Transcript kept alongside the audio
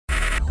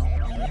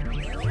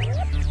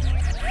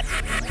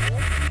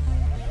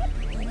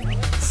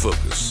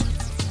Focus.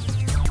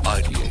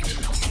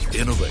 Ideate.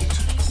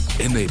 Innovate.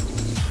 Enable.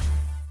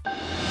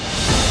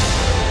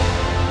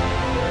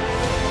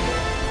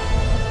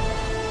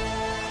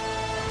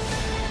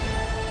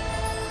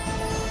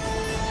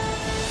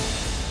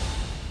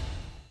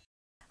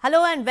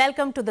 Hello and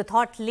welcome to the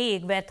Thought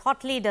League, where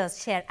thought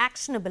leaders share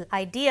actionable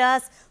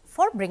ideas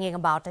for bringing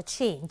about a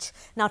change.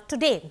 Now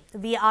today,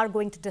 we are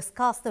going to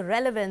discuss the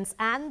relevance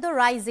and the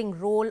rising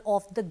role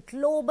of the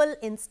global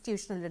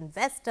institutional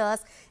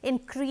investors in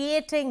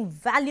creating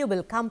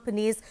valuable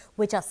companies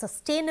which are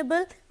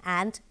sustainable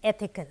and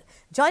ethical.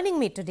 Joining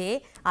me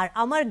today are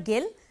Amar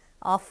Gill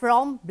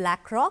from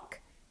Blackrock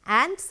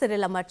and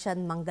Cyril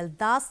Mangal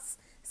Das,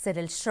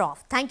 Cyril Shroff.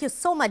 Thank you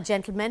so much,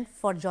 gentlemen,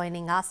 for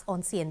joining us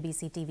on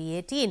CNBC TV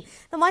 18.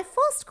 Now, my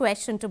first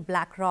question to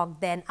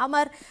Blackrock then,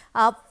 Amar,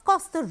 of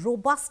course, the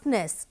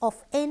robustness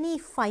of any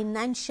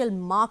financial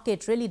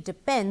market really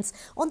depends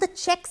on the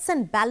checks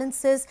and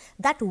balances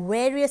that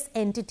various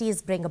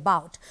entities bring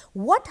about.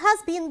 What has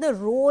been the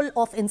role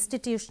of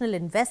institutional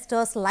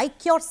investors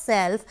like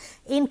yourself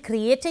in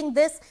creating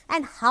this,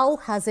 and how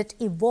has it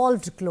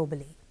evolved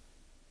globally?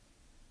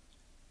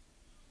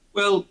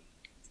 Well,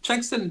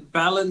 checks and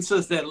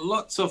balances, there are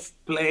lots of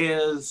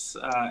players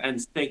and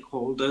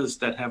stakeholders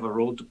that have a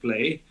role to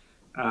play.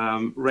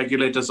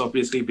 Regulators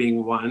obviously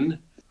being one.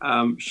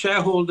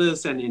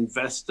 Shareholders and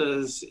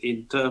investors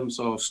in terms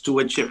of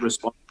stewardship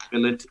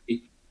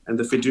responsibility and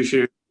the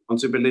fiduciary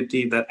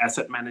responsibility that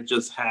asset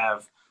managers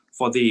have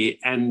for the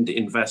end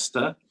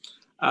investor.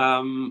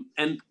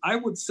 And I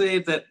would say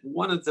that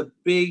one of the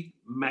big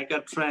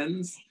mega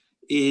trends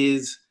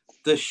is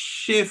the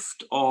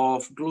shift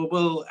of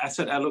global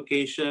asset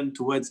allocation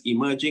towards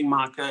emerging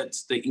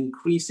markets, the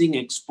increasing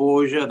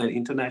exposure that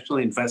international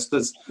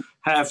investors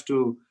have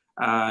to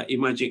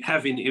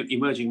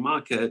emerging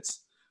markets,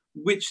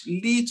 which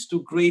leads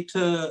to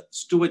greater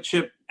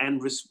stewardship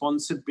and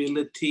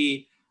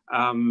responsibility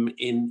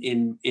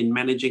in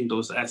managing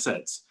those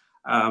assets.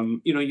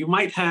 You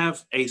might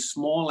have a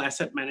small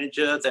asset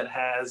manager that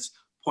has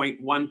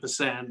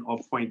 0.1% or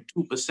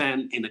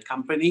 0.2% in a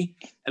company.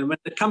 And when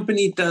the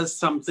company does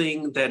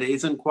something that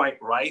isn't quite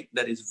right,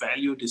 that is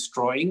value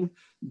destroying,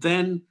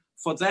 then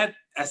for that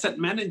asset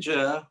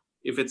manager,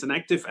 if it's an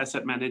active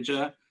asset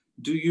manager,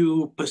 do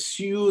you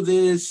pursue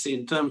this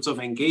in terms of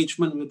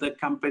engagement with the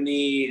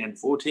company and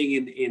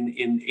voting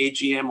in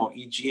AGM or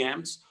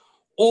EGMs?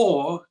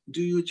 Or do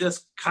you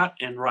just cut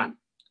and run?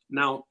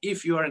 Now,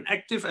 if you're an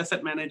active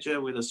asset manager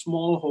with a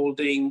small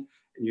holding,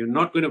 and you're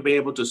not going to be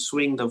able to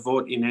swing the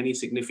vote in any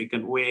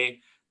significant way,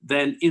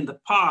 then in the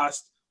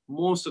past,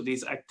 most of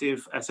these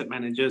active asset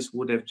managers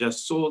would have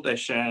just sold their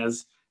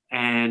shares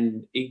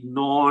and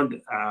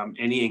ignored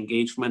any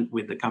engagement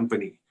with the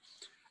company.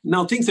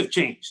 Now, things have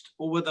changed.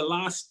 Over the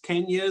last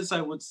 10 years,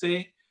 I would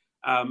say,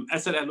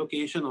 asset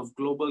allocation of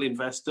global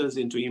investors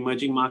into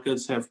emerging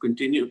markets have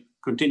continued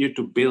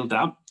to build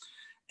up.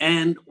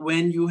 And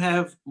when you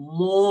have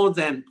more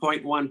than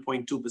 0.1,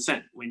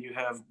 0.2%, when you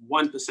have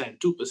 1%,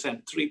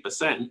 2%,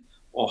 3%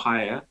 or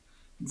higher,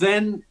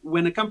 then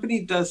when a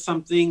company does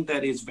something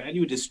that is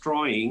value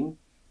destroying,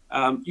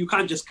 you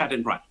can't just cut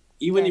and run.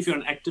 Even if you're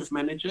an active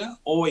manager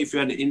or if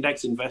you're an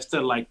index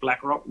investor like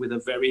BlackRock with a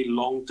very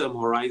long-term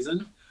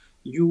horizon,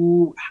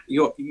 you're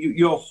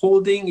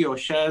holding your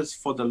shares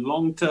for the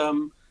long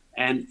term.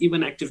 And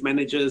even active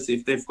managers,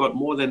 if they've got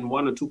more than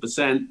 1 or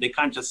 2%, they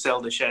can't just sell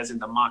the shares in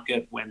the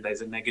market when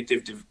there's a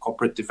negative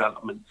corporate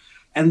development.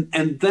 And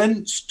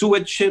then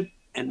stewardship,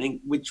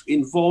 which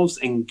involves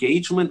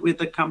engagement with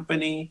the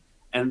company,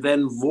 and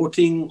then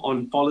voting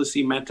on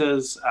policy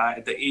matters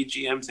at the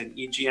AGMs and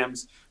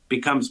EGMs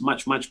becomes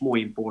much, much more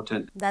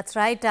important. That's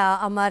right,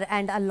 Amar,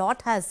 and a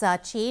lot has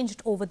changed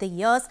over the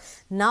years.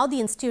 Now the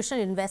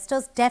institutional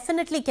investors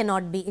definitely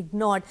cannot be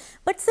ignored.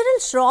 But Cyril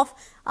Shroff,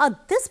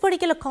 this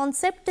particular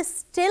concept is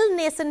still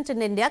nascent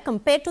in India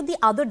compared to the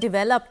other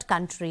developed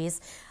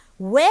countries.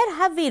 Where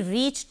have we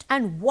reached,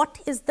 and what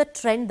is the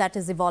trend that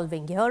is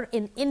evolving here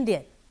in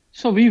India?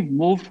 So we've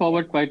moved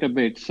forward quite a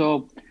bit.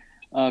 So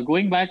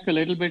going back a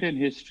little bit in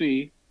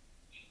history,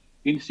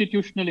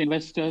 institutional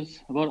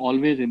investors were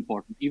always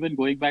important, even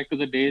going back to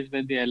the days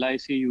when the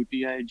LIC,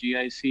 UTI,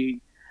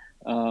 GIC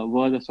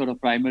were the sort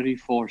of primary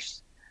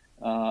force.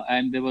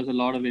 And there was a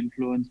lot of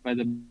influence by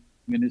the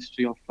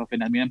Ministry of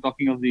Finance. I mean, I'm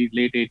talking of the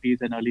late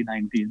 80s and early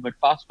 90s. But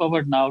fast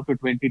forward now to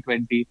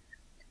 2020,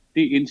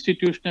 the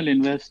institutional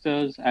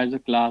investors as a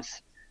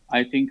class,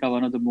 I think, are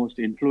one of the most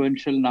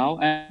influential now.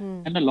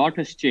 And a lot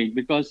has changed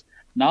because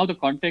now the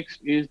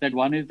context is that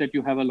one is that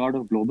you have a lot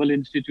of global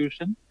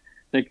institutions.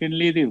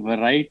 Secondly, the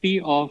variety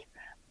of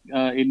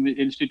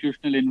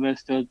institutional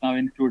investors now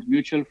includes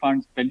mutual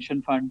funds,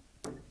 pension funds,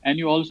 and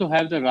you also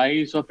have the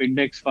rise of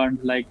index funds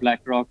like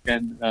BlackRock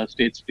and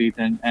State Street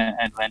and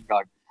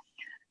Vanguard.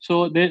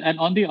 So, and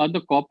on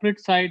the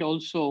corporate side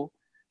also,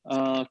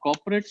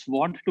 corporates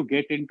want to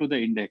get into the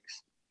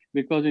index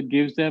because it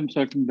gives them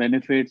certain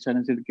benefits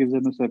and it gives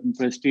them a certain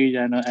prestige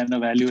and a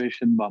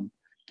valuation bump.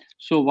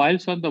 So,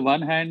 whilst on the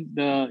one hand,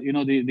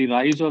 the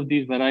rise of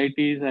these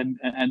varieties and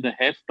the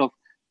heft of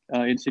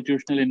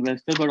institutional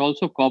investors, but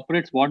also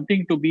corporates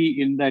wanting to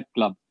be in that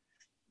club.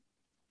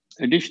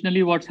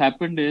 Additionally, what's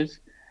happened is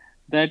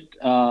that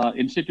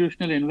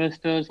institutional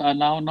investors are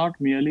now not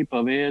merely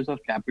purveyors of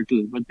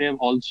capital, but they have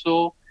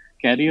also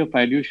carry a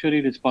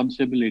fiduciary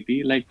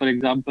responsibility. Like, for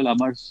example,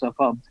 Amar's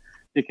firm,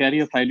 they carry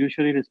a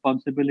fiduciary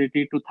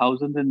responsibility to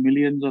thousands and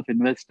millions of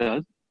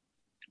investors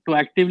to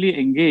actively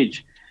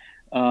engage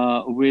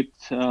with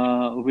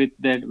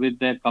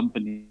their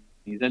companies.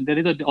 And there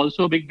is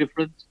also a big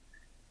difference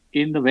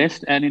in the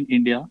West and in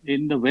India.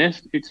 In the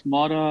West, it's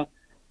more a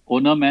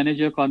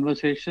owner-manager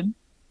conversation.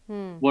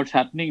 What's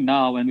happening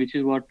now, and which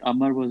is what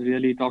Amar was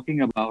really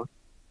talking about,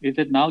 is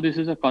that now this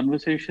is a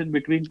conversation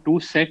between two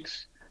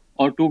sets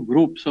or two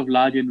groups of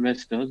large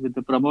investors, with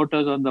the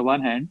promoters on the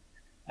one hand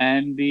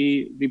and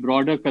the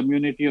broader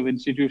community of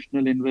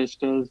institutional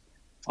investors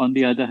on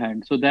the other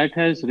hand. So that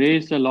has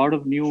raised a lot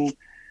of new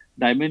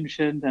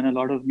dimensions and a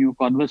lot of new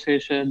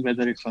conversations,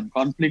 whether it's on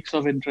conflicts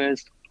of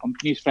interest,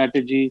 company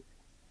strategy,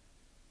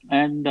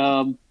 and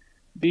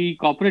the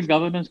corporate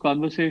governance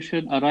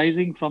conversation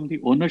arising from the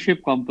ownership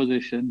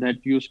composition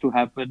that used to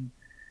happen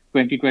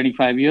 20,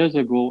 25 years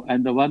ago,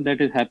 and the one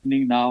that is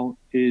happening now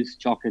is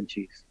chalk and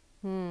cheese.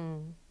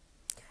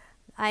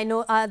 I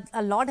know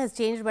a lot has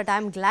changed, but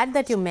I'm glad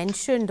that you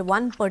mentioned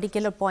one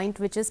particular point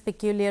which is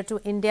peculiar to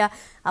India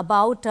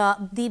about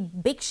the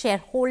big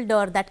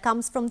shareholder that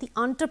comes from the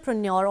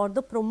entrepreneur or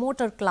the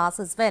promoter class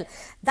as well.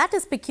 That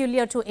is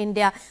peculiar to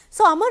India.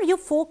 So, Amar, you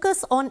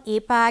focus on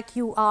APAC.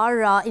 You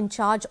are in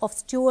charge of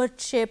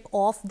stewardship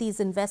of these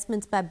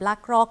investments by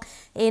Blackrock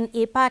in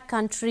APAC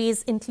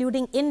countries,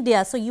 including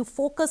India. So, you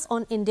focus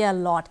on India a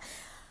lot.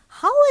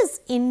 How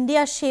is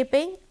India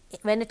shaping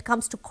when it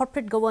comes to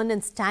corporate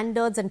governance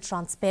standards and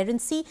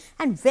transparency,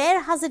 and where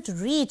has it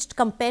reached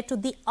compared to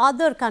the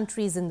other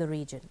countries in the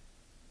region?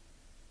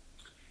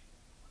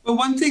 Well,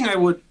 one thing I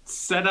would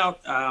set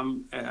out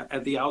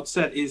at the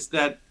outset is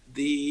that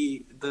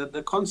the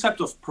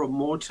concept of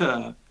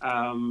promoter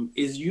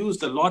is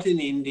used a lot in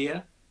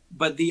India,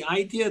 but the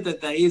idea that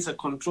there is a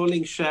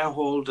controlling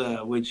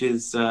shareholder which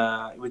is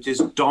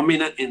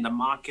dominant in the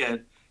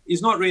market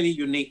is not really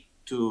unique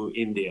to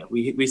India.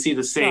 We see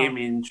the same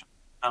in China.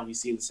 We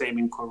see the same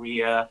in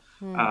Korea,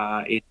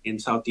 in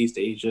Southeast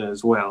Asia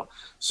as well.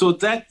 So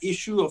that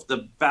issue of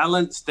the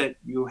balance that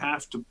you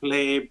have to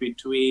play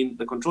between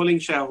the controlling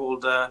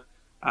shareholder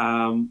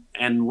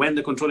and when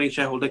the controlling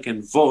shareholder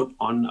can vote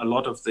on a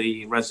lot of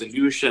the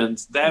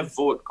resolutions, their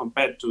vote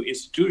compared to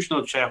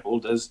institutional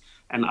shareholders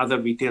and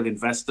other retail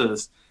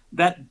investors,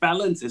 that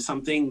balance is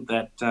something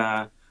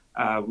that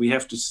we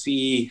have to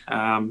see,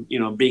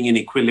 being in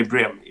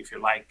equilibrium, if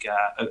you like,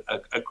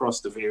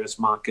 across the various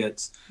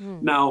markets.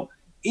 Now,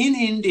 in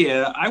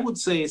India, I would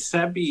say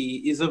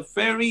SEBI is a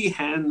very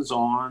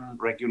hands-on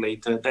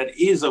regulator that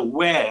is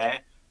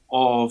aware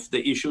of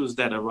the issues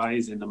that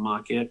arise in the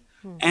market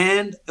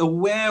and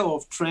aware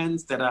of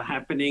trends that are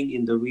happening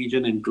in the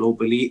region and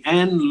globally,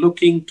 and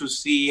looking to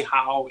see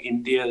how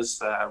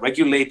India's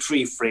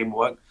regulatory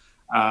framework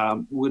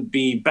would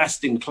be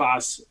best in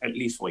class, at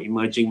least for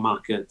emerging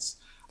markets.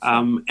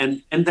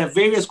 And there are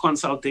various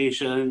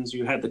consultations.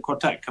 You had the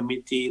Kotak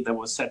committee that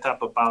was set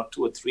up about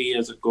 2 or 3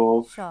 years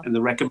ago, and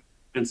the recommendations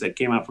that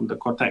came out from the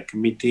Kotak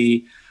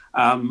committee.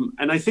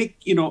 And I think,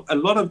 a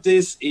lot of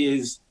this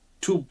is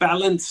to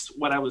balance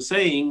what I was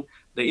saying,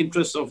 the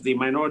interests of the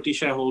minority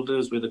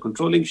shareholders with the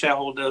controlling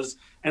shareholders.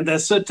 And there are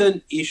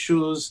certain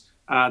issues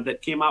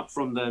that came up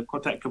from the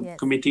Kotak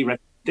committee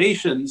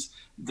recommendations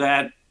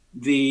that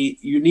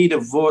you need a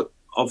vote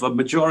of a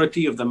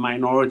majority of the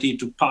minority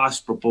to pass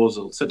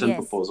proposals, certain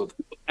proposals.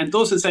 And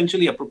those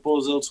essentially are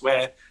proposals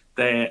where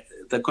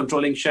the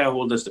controlling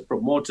shareholders, the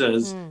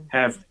promoters,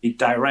 have a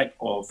direct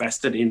or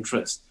vested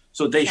interest.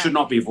 So they should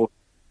not be voted.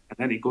 And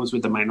then it goes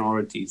with the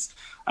minorities.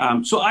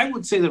 So I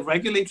would say the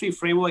regulatory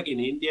framework in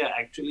India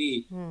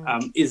actually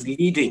is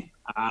leading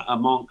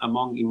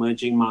among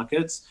emerging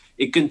markets.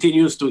 It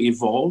continues to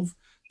evolve.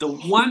 The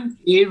one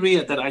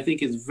area that I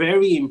think is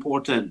very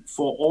important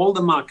for all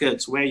the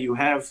markets where you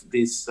have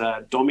these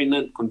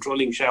dominant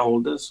controlling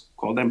shareholders,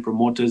 call them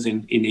promoters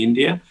in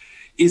India,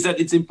 is that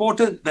it's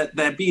important that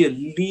there be a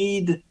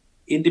lead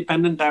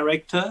independent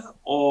director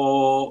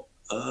or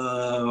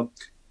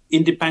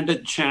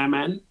independent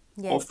chairman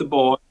of the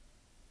board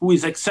who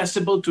is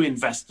accessible to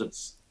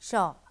investors.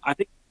 I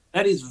think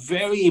that is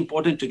very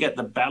important to get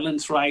the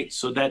balance right,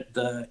 so that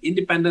the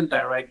independent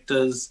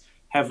directors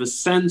have a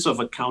sense of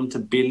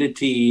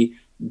accountability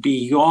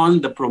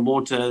beyond the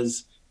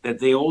promoters, that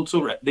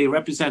they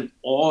represent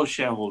all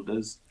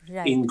shareholders,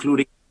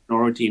 including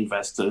minority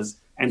investors,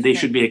 and they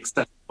should be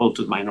accessible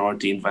to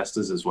minority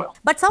investors as well.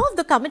 But some of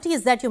the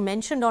committees that you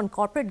mentioned on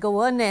corporate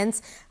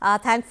governance,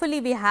 thankfully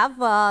we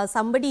have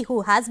somebody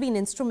who has been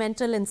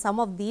instrumental in some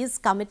of these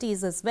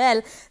committees as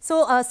well.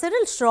 So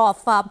Cyril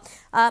Shroff,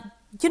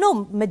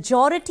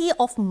 majority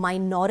of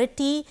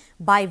minority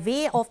by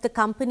way of the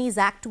Companies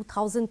Act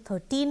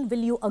 2013, will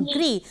you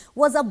agree,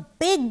 was a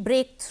big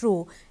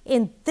breakthrough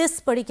in this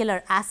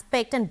particular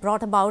aspect and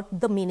brought about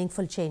the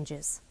meaningful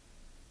changes?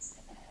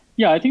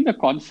 Yeah, I think the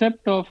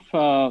concept of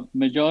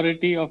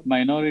majority of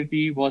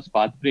minority was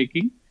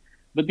path-breaking,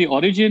 but the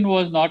origin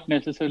was not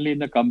necessarily in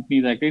the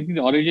companies. I think the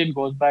origin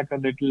goes back a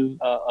little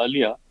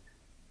earlier.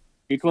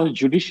 It was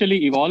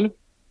judicially evolved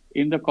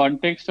in the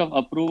context of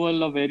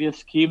approval of various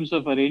schemes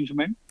of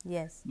arrangement.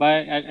 Yes.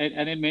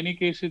 And in many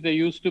cases, there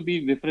used to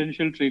be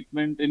differential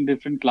treatment in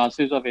different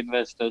classes of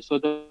investors. So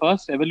the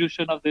first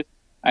evolution of this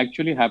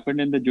actually happened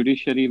in the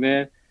judiciary,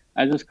 where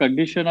as a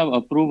condition of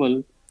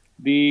approval,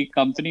 the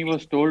company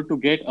was told to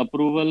get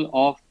approval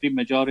of the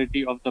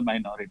majority of the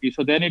minority.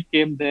 So then it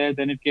came there,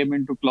 then it came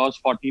into clause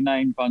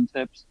 49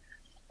 concepts.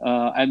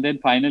 And then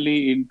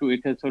finally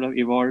it has sort of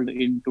evolved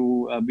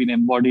into been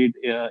embodied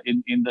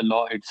in the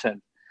law itself.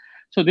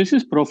 So this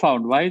is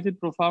profound. Why is it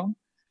profound?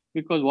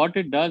 Because what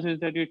it does is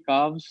that it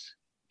carves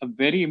a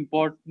very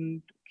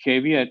important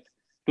caveat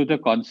to the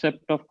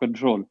concept of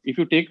control. If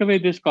you take away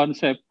this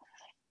concept,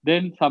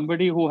 then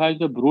somebody who has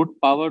the brute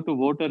power to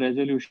vote a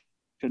resolution,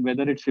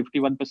 whether it's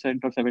 51%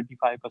 or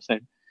 75%,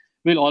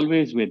 will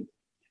always win.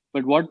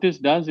 But what this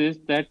does is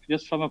that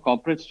just from a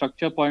corporate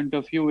structure point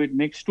of view, it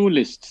makes two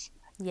lists.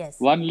 Yes.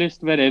 One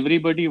list where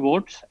everybody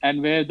votes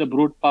and where the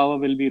brute power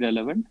will be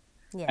relevant.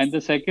 Yes. And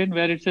the second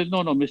where it says,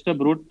 no, Mr.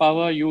 Brute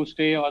Power, you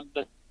stay on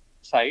the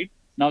side.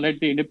 Now let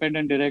the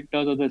independent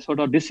directors or the sort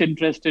of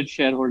disinterested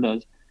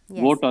shareholders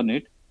vote on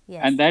it.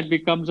 Yes. And that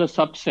becomes a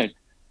subset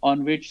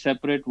on which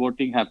separate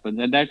voting happens.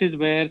 And that is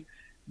where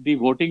the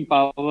voting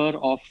power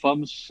of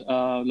firms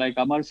like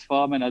Amar's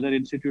firm and other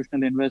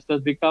institutional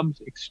investors becomes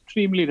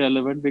extremely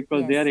relevant,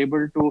 because they are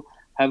able to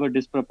have a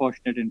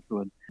disproportionate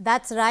influence.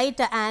 That's right.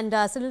 And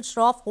Cyril,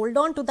 Shroff, hold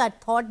on to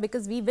that thought,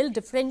 because we will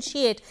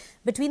differentiate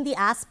between the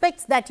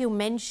aspects that you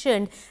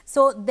mentioned.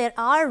 So there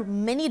are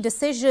many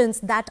decisions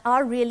that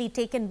are really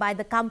taken by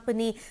the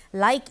company,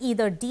 like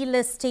either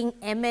delisting,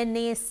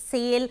 M&A,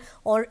 sale,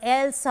 or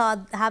else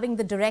having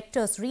the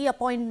directors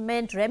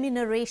reappointment,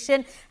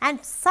 remuneration.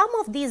 And some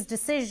of these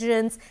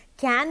decisions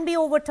can be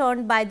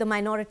overturned by the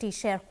minority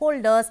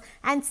shareholders,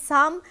 and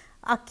some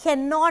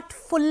cannot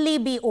fully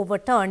be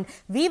overturned.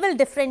 We will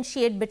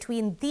differentiate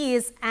between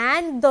these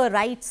and the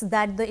rights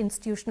that the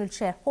institutional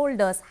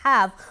shareholders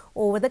have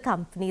over the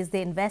companies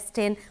they invest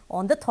in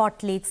on the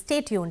Thought League.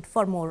 Stay tuned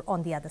for more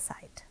on the other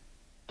side.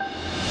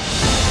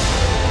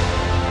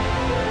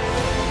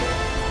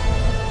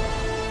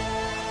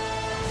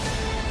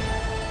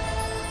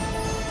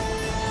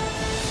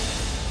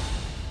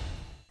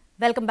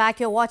 Welcome back.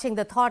 You're watching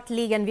the Thought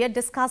League, and we are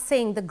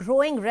discussing the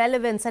growing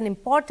relevance and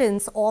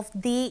importance of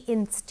the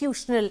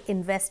institutional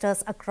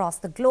investors across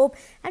the globe.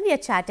 And we are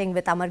chatting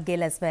with Amar,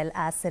 Gill, as well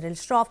as Cyril,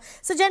 Shroff.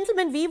 So,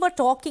 gentlemen, we were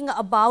talking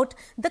about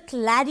the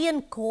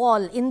clarion call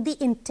in the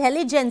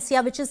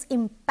intelligentsia, which is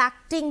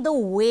impacting the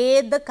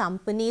way the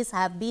companies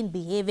have been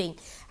behaving,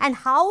 and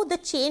how the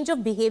change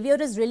of behavior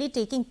is really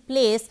taking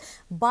place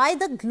by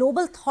the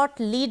global thought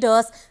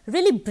leaders,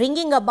 really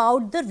bringing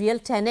about the real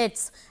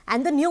tenets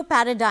and the new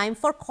paradigm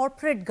for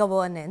corporate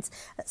governance.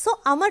 So,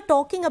 Amar,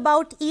 talking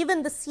about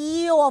even the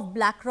CEO of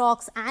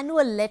Blackrock's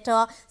annual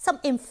letter, some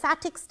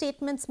emphatic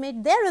statements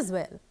made there as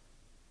well.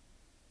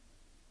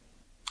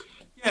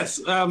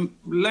 Yes,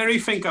 Larry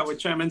Fink, our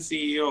chairman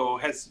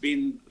CEO, has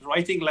been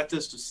writing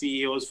letters to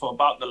CEOs for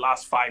about the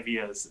last 5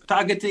 years,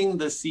 targeting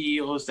the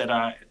CEOs that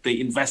are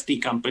the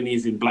investee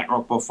companies in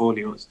BlackRock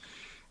portfolios.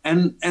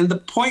 And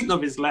the point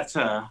of his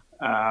letter,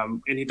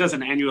 and he does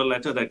an annual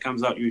letter that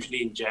comes out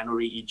usually in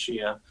January each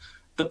year,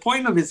 the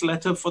point of his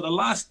letter for the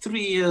last 3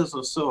 years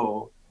or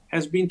so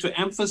has been to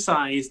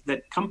emphasize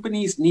that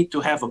companies need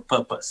to have a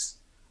purpose,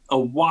 a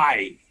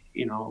why,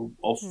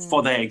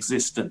 for their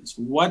existence.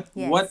 What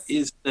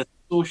is the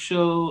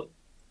social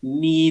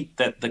need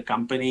that the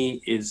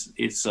company is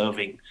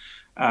serving?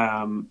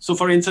 So,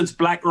 for instance,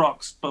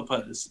 BlackRock's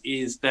purpose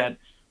is that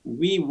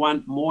we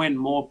want more and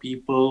more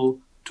people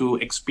to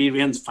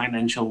experience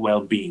financial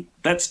well-being.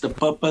 That's the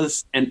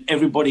purpose, and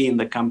everybody in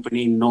the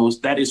company knows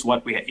that is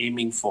what we are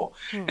aiming for.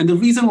 And the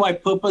reason why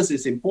purpose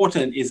is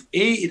important is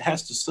A, it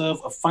has to serve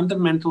a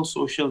fundamental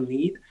social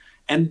need,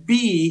 and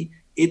B,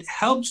 it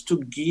helps to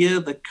gear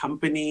the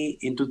company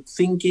into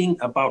thinking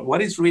about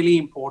what is really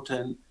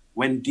important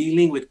when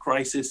dealing with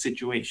crisis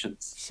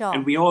situations. Sure.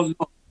 And we all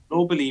know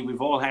globally,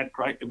 we've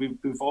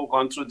all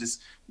gone through this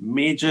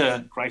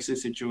major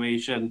crisis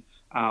situation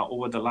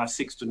over the last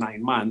 6 to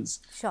 9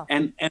 months. Sure.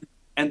 And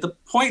the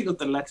point of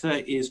the letter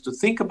is to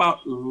think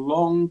about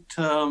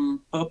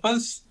long-term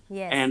purpose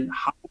and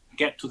how to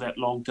get to that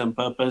long-term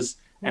purpose.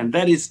 And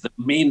that is the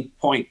main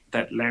point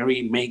that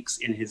Larry makes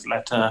in his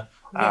letter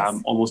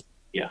almost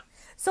a year.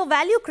 So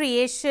value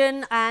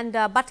creation and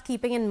but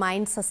keeping in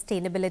mind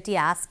sustainability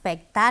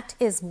aspect, that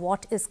is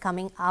what is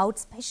coming out,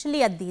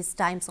 especially at these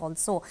times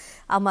also,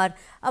 Amar.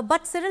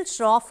 But Cyril,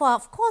 Shroff,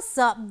 of course,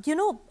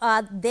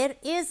 there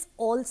is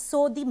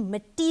also the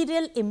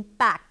material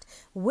impact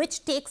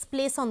which takes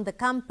place on the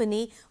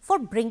company for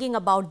bringing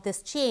about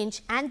this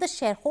change. And the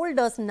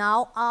shareholders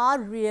now are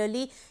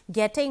really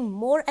getting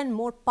more and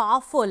more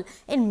powerful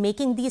in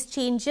making these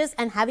changes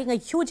and having a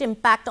huge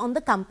impact on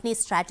the company's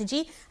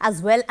strategy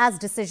as well as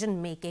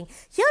decision making.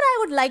 Here I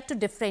would like to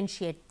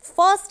differentiate.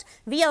 First,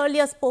 we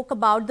earlier spoke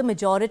about the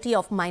majority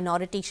of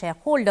minority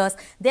shareholders.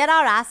 There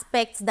are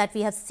aspects that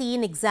we have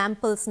seen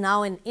examples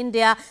now in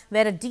India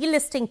where a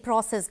delisting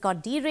process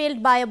got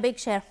derailed by a big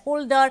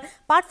shareholder.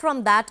 Apart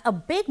from that, a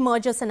big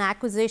mergers and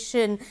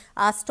acquisition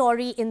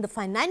story in the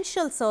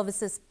financial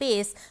services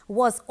space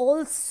was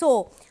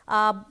also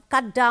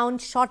cut down,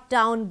 shot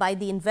down by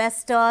the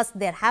investors.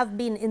 There have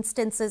been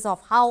instances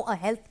of how a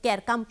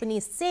healthcare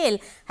company's sale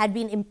had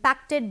been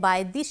impacted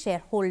by the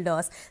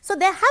shareholders. So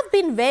there have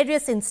been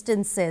various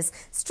instances,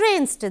 stray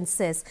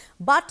instances.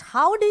 But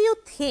how do you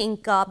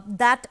think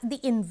that the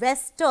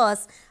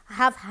investors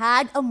have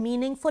had a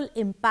meaningful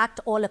impact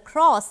all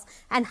across,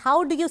 and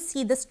how do you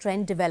see this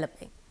trend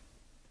developing?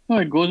 No,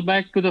 it goes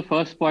back to the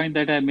first point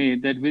that I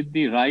made, that with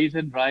the rise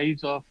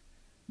of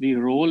the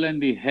role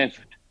and the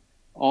heft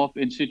of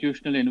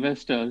institutional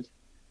investors,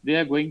 they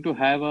are going to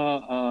have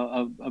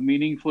a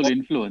meaningful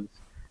influence.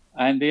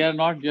 And they are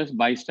not just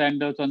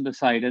bystanders on the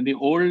side. And the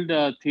old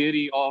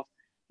theory of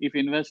if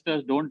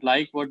investors don't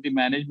like what the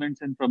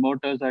managements and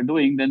promoters are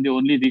doing, then the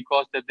only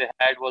recourse that they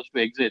had was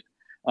to exit.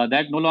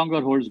 That no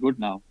longer holds good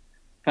now.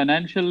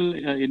 Financial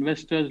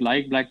investors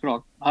like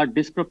Blackrock are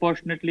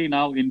disproportionately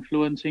now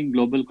influencing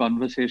global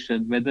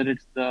conversations, whether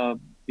it's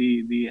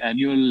the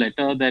annual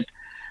letter that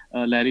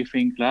Larry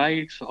Fink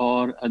writes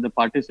or the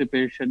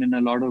participation in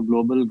a lot of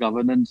global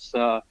governance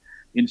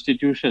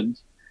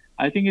institutions.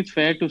 I think it's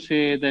fair to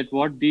say that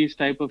what these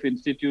type of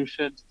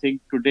institutions think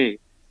today,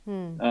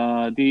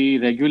 the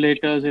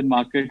regulators in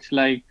markets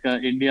like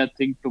India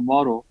think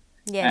tomorrow,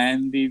 Yes.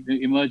 and the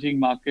emerging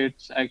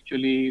markets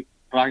actually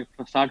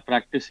start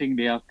practicing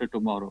day after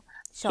tomorrow.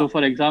 Sure. So,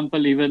 for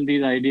example, even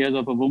these ideas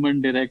of a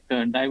woman director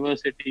and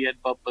diversity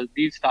and purpose,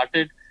 these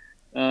started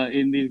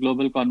in these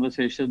global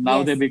conversations. Now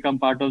Yes. they become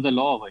part of the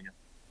law over here.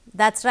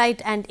 That's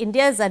right, and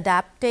India is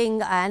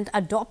adapting and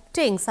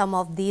adopting some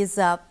of these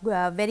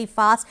very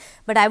fast.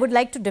 But I would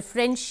like to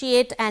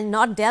differentiate and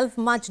not delve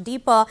much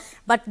deeper.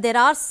 But there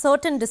are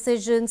certain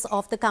decisions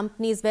of the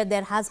companies where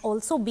there has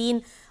also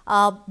been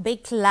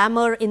big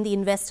clamor in the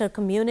investor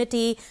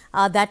community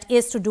that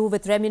is to do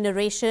with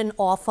remuneration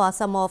of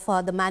some of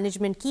the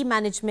management, key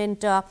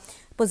management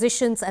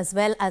positions, as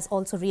well as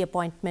also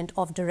reappointment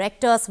of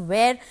directors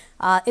where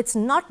it's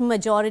not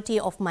majority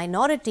of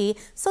minority.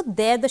 So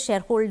there the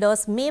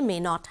shareholders may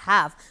not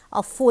have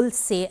a full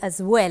say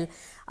as well.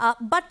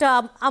 But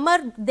Amar,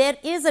 there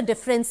is a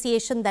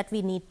differentiation that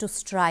we need to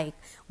strike.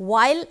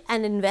 While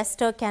an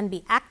investor can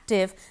be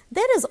active,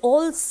 there is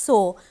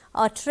also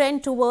a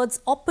trend towards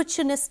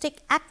opportunistic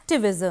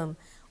activism,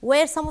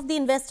 where some of the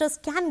investors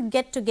can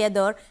get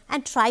together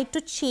and try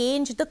to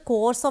change the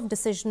course of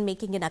decision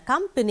making in a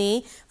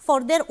company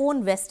for their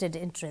own vested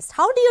interest.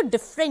 How do you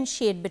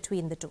differentiate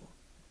between the two?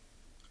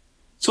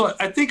 So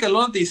I think a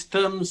lot of these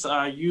terms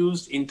are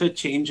used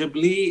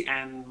interchangeably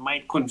and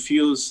might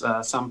confuse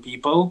some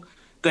people.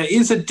 There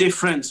is a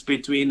difference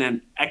between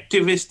an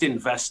activist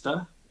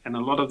investor, and a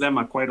lot of them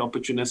are quite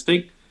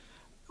opportunistic,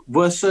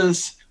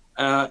 versus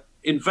an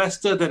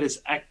investor that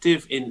is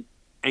active in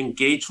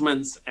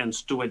engagements and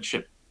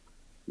stewardship.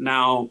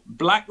 Now,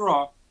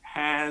 BlackRock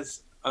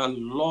has a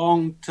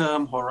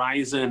long-term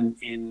horizon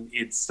in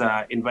its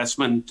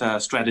investment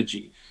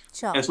strategy.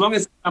 Sure. As long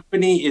as the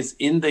company is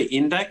in the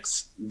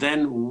index,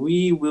 then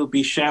we will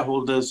be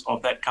shareholders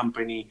of that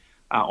company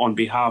on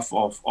behalf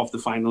of the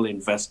final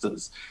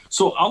investors.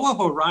 So our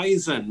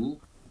horizon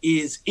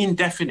is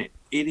indefinite.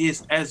 It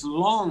is as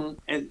long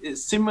as a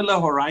similar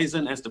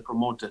horizon as the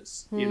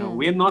promoters. You know,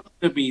 we're not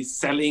going to be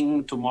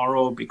selling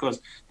tomorrow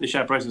because the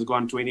share price has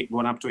gone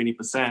up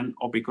 20%,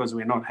 or because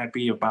we're not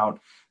happy about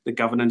the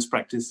governance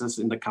practices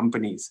in the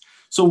companies.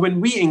 So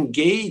when we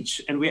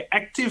engage and we're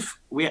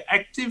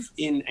active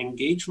in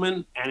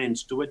engagement and in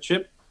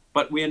stewardship,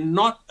 but we're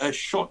not a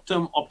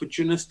short-term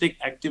opportunistic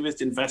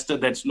activist investor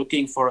that's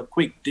looking for a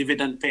quick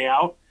dividend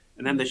payout,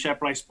 and then the share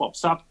price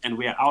pops up and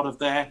we're out of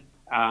there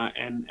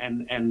and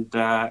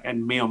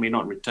may or may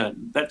not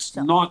return. That's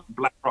not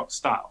BlackRock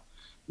style.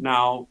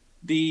 Now,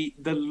 the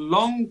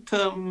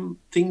long-term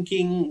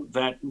thinking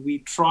that we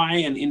try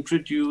and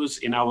introduce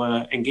in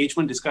our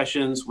engagement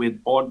discussions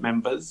with board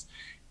members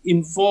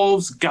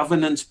involves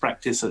governance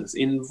practices,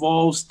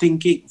 involves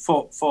thinking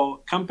for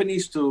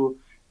companies to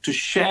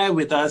share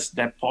with us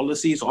their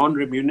policies on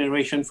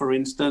remuneration, for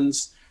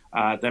instance,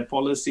 their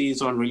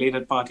policies on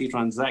related party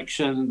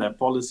transaction, their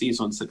policies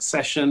on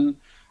succession,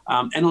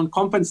 and on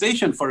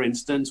compensation, for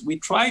instance. We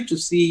try to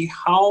see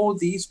how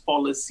these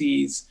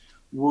policies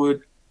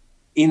would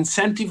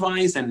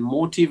incentivize and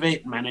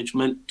motivate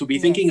management to be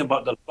thinking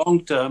about the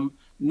long term,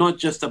 not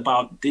just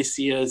about this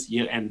year's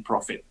year-end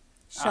profit.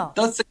 Sure.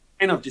 That's the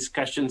kind of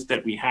discussions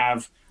that we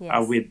have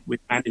with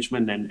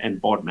management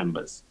and board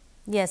members.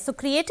 Yes, so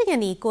creating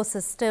an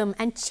ecosystem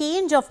and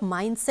change of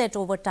mindset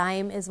over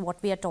time is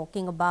what we are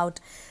talking about.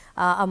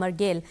 Amar,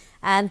 Gill.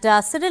 And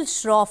Cyril,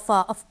 Shroff,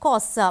 of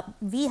course,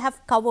 we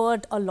have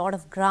covered a lot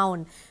of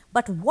ground.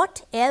 But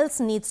what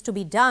else needs to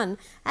be done?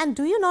 And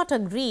do you not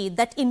agree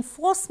that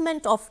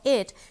enforcement of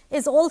it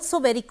is also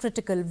very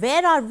critical?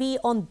 Where are we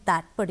on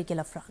that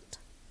particular front?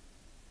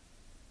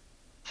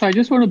 So I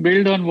just want to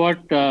build on what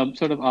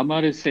sort of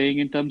Amar is saying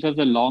in terms of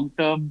the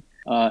long-term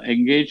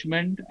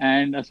engagement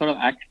and a sort of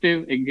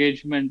active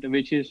engagement,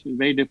 which is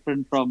very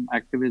different from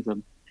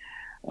activism.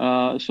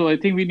 So I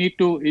think we need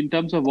to, in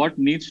terms of what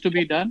needs to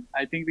be done,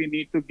 I think we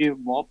need to give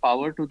more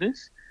power to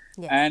this.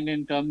 Yes. And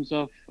in terms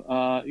of,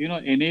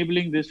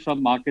 enabling this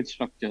from market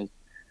structures.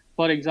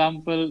 For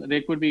example,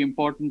 there could be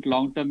important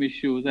long-term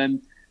issues,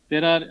 and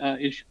there are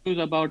issues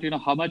about,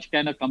 how much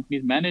can a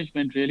company's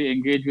management really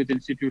engage with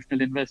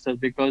institutional investors,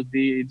 because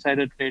the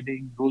insider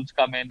trading rules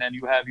come in and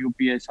you have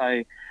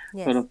UPSI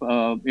sort of,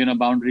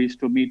 boundaries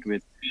to meet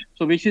with.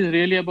 So which is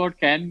really about,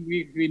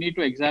 we need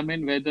to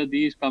examine whether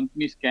these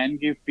companies can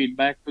give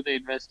feedback to the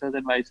investors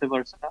and vice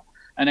versa,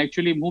 and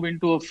actually move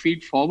into a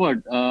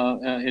feed-forward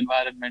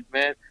environment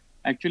where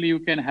actually you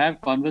can have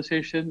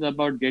conversations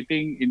about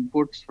getting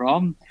inputs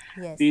from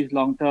these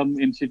long-term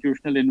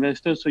institutional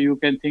investors, so you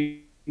can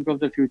think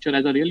of the future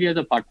as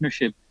a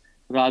partnership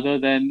rather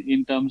than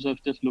in terms of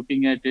just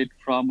looking at it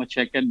from a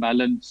check and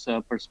balance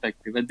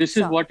perspective. And this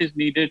is what is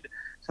needed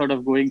sort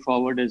of going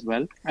forward as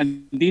well.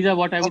 And these are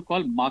what I would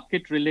call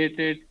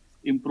market-related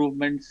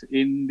improvements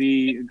in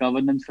the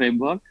governance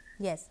framework.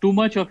 Yes. Too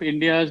much of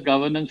India's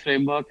governance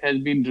framework has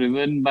been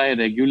driven by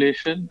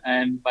regulation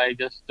and by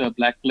just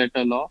black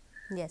letter law.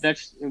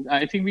 Yes.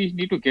 I think we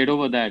need to get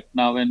over that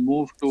now and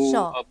move to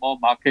a more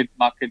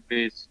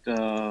market-based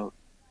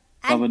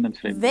governance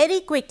framework. Very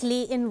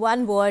quickly, in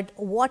one word,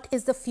 what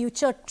is the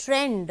future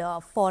trend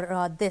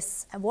for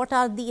this? What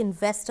are the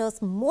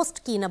investors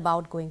most keen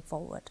about going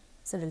forward?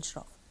 Cyril,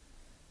 Shroff.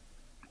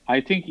 I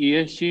think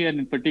ESG and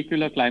in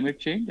particular climate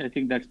change, I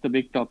think that's the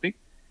big topic.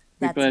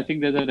 Because I think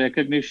there's a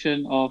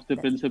recognition of the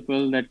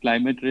principle that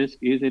climate risk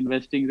is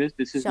investing risk.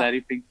 This is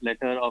Larry Fink's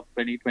letter of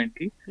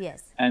 2020.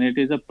 Yes. And it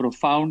is a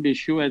profound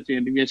issue, as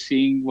we are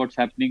seeing what's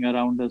happening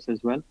around us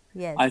as well.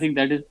 Yes. I think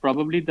that is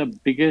probably the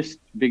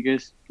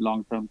biggest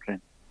long-term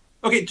trend.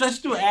 Okay,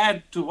 just to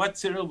add to what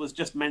Cyril was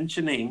just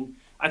mentioning,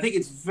 I think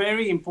it's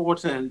very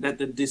important that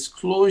the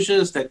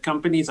disclosures that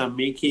companies are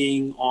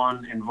making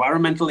on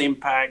environmental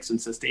impacts and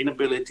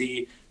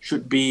sustainability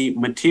should be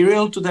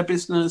material to their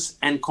business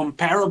and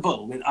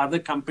comparable with other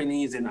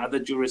companies in other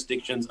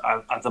jurisdictions,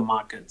 other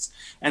markets.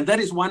 And that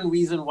is one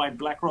reason why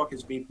Blackrock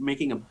has been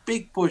making a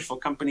big push for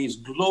companies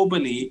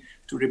globally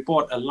to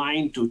report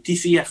aligned to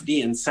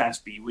TCFD and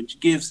SASB,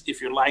 which gives,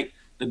 if you like,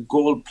 the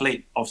gold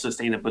plate of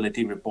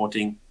sustainability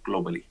reporting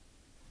globally.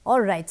 All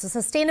right, so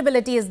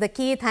sustainability is the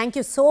key. Thank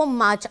you so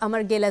much,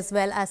 Amar, Gill, as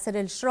well as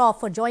Cyril,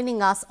 Shroff, for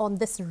joining us on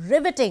this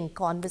riveting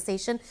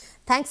conversation.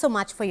 Thanks so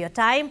much for your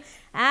time.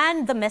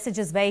 And the message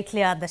is very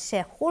clear. The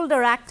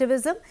shareholder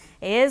activism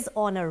is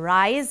on a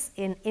rise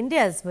in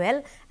India as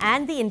well.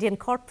 And the Indian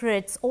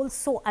corporates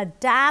also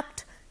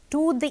adapt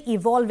to the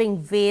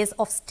evolving ways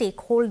of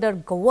stakeholder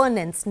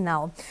governance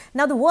now.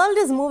 Now, the world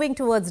is moving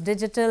towards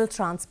digital,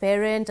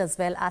 transparent, as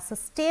well as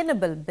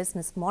sustainable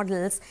business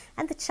models.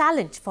 And the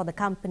challenge for the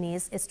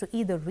companies is to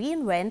either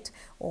reinvent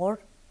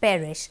or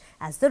perish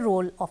as the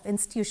role of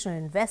institutional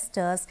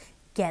investors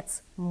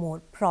gets more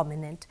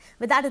prominent.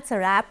 With that, it's a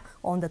wrap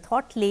on the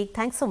Thought League.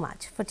 Thanks so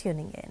much for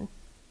tuning in.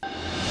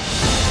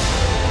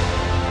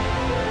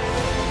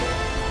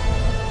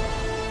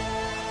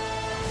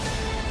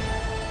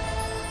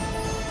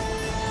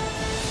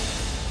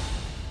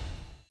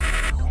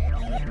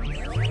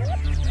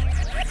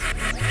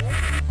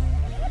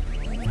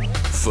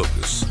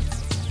 Focus,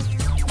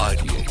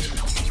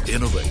 ideate,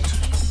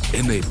 innovate,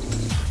 enable.